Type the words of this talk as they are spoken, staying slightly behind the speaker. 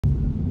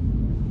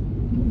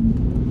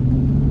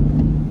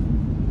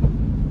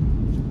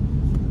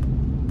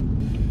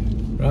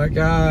Right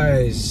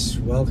guys,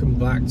 welcome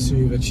back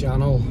to the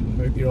channel.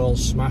 Hope you're all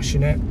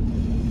smashing it.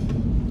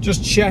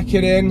 Just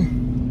checking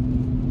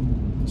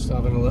in. Just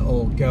having a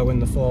little go in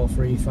the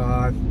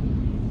 435.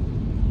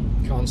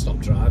 Can't stop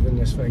driving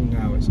this thing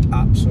now. It's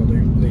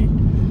absolutely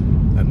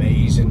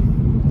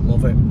amazing. I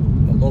love it.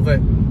 I love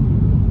it.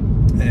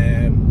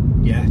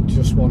 Yeah,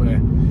 just want to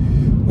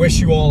wish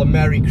you all a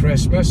Merry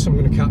Christmas. I'm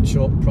going to catch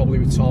up probably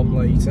with Tom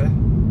later.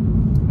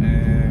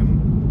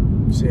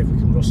 See if we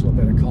can rustle a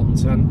bit of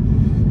content.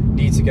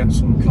 Need to get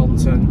some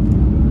content.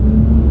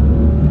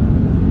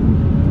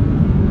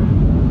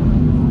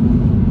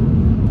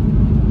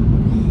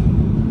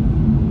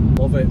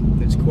 Love it.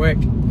 It's quick.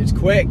 It's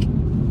quick.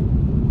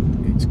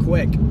 It's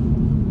quick.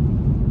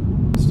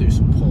 Let's do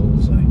some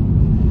pulls, eh?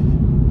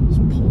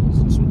 Some pulls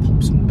and some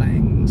pops and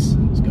bangs.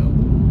 Let's go.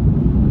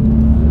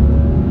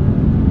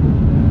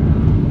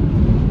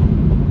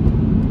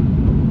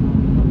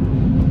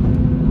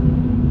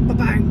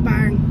 Bang,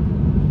 bang.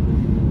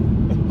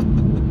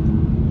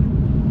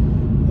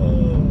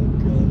 Oh,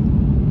 God.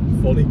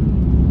 Funny.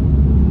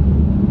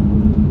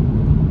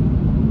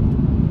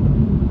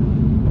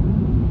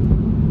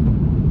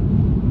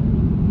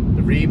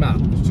 The remap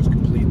has just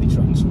completely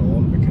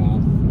transformed the car.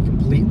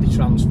 Completely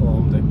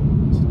transformed it.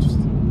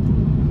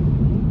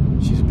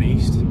 She's a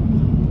beast.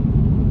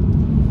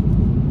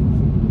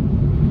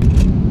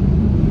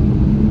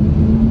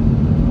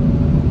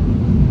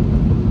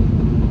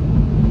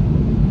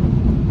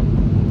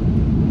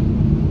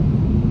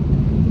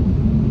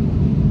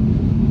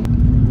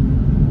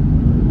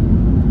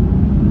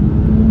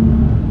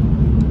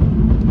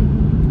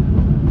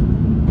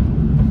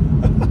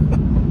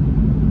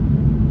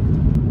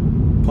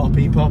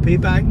 Poppy, poppy,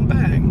 bang,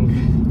 bang.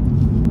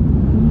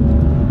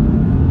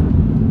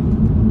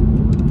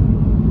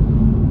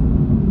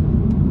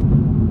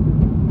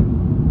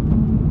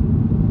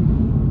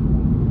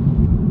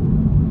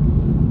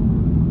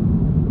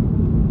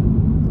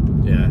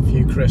 Yeah, a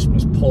few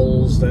Christmas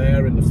pulls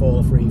there in the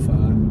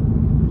 435.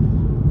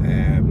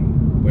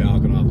 We are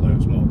going to have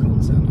loads more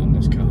content on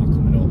this car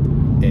coming up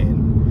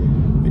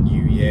in the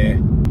new year.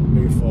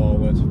 Move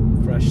forward,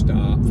 fresh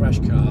start, fresh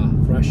car,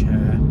 fresh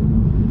hair,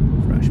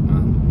 fresh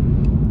man.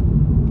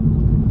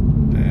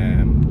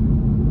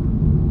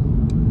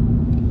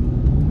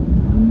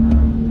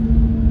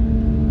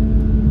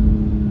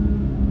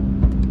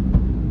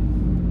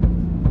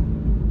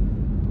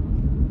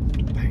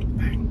 Bang,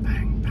 bang,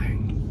 bang,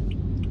 bang.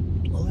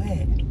 Love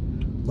it.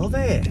 Love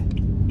it.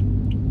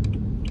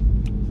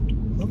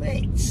 Love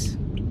it.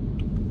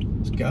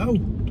 Let's go.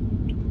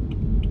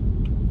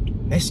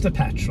 Mr.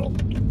 Petrol.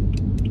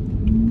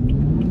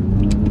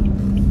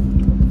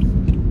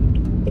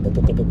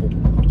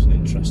 That was an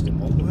interesting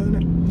one, wasn't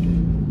it?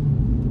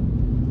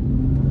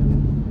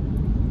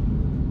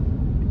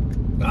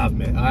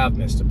 I have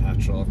Mr.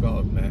 Petrol, I've got to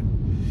admit.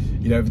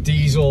 You know, the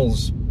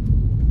diesels,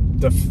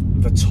 the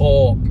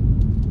torque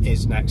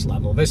is next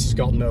level. This has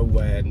got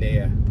nowhere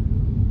near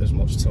as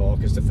much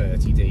torque as the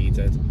 30D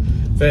did.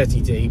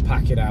 30D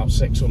packing out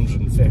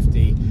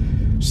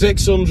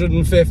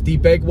 650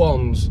 big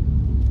ones.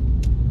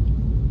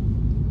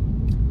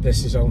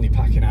 This is only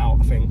packing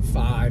out, I think,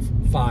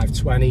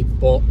 520,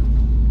 but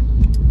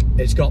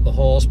it's got the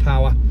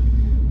horsepower.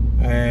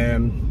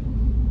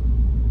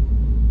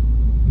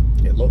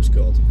 It looks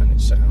good and it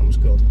sounds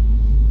good.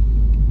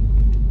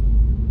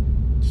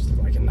 Just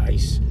like a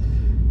nice,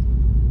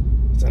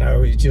 I don't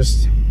know, it's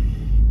just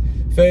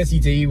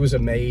 30D was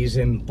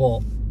amazing,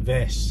 but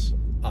this,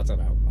 I don't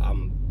know,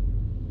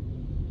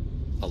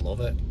 I love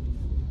it.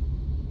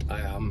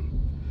 I am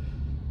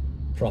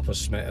proper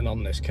smitten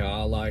on this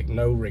car, like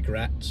no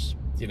regrets.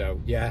 You know,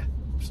 yeah,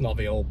 it's not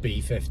the old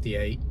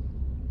B58,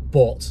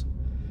 but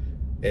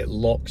it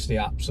looks the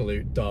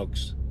absolute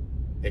dogs.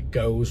 It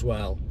goes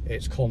well,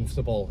 it's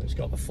comfortable, it's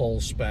got the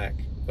full spec,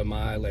 the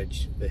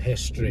mileage, the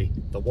history,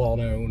 the one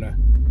owner.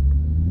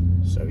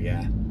 So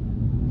yeah,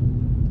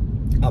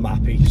 I'm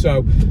happy.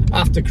 So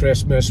after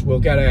Christmas we'll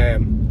get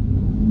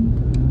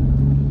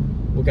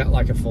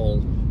like a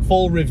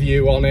full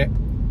review on it.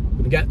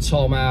 We'll get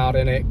Tom out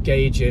in it,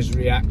 gauge his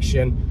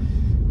reaction,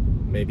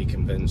 maybe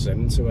convince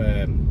him to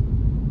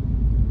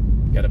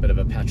get a bit of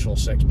a petrol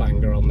six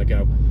banger on the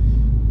go.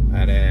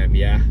 And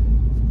yeah,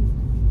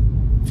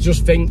 I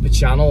just think the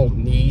channel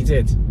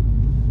needed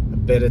a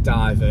bit of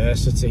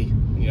diversity.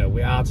 You know,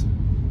 we had, I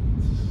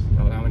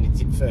don't know how many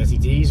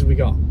 30Ds have we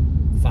got?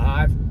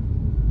 5.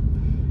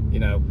 You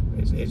know,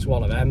 it's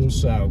one of them,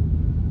 so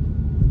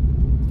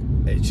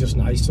it's just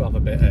nice to have a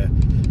bit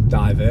of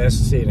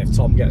diversity. And if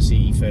Tom gets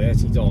the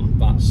E30 done,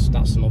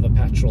 that's another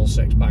petrol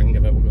six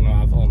banger that we're going to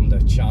have on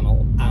the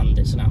channel, and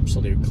it's an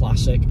absolute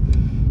classic.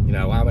 You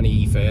know, how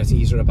many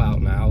E30s are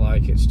about now?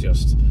 Like, it's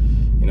just,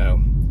 you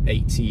know,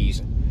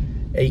 80s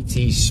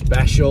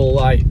special,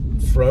 like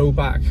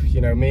throwback.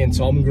 You know, me and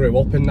Tom grew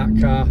up in that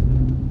car,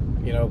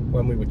 you know,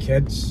 when we were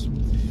kids,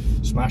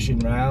 smashing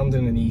round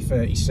in an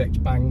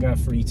E36 banger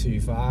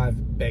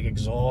 325, big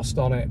exhaust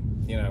on it.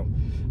 You know,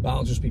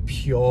 that'll just be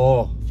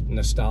pure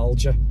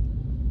nostalgia.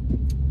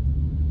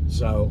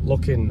 So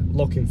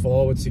looking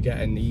forward to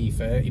getting the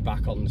E30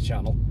 back on the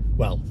channel.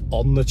 Well,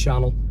 on the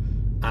channel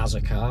as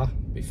a car,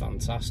 be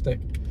fantastic.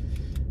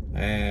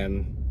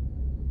 And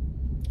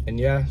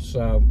yeah,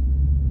 so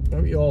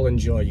hope you all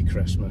enjoy your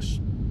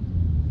Christmas.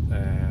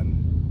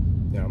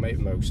 You know, make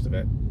the most of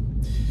it.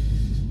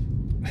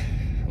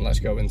 And let's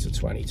go into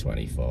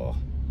 2024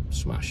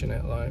 smashing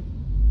it, like.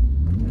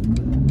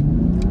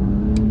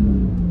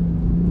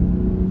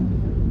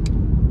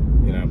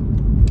 You know.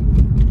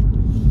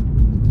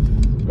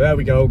 There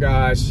we go,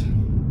 guys.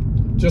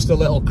 Just a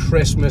little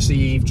Christmas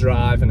Eve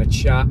drive and a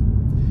chat.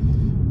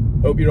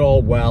 Hope you're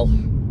all well.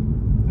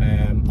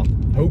 I'll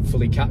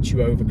hopefully catch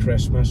you over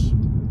Christmas.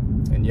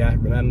 And yeah,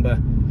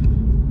 remember,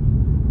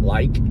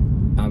 like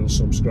and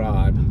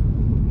subscribe.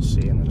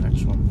 See you in the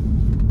next one.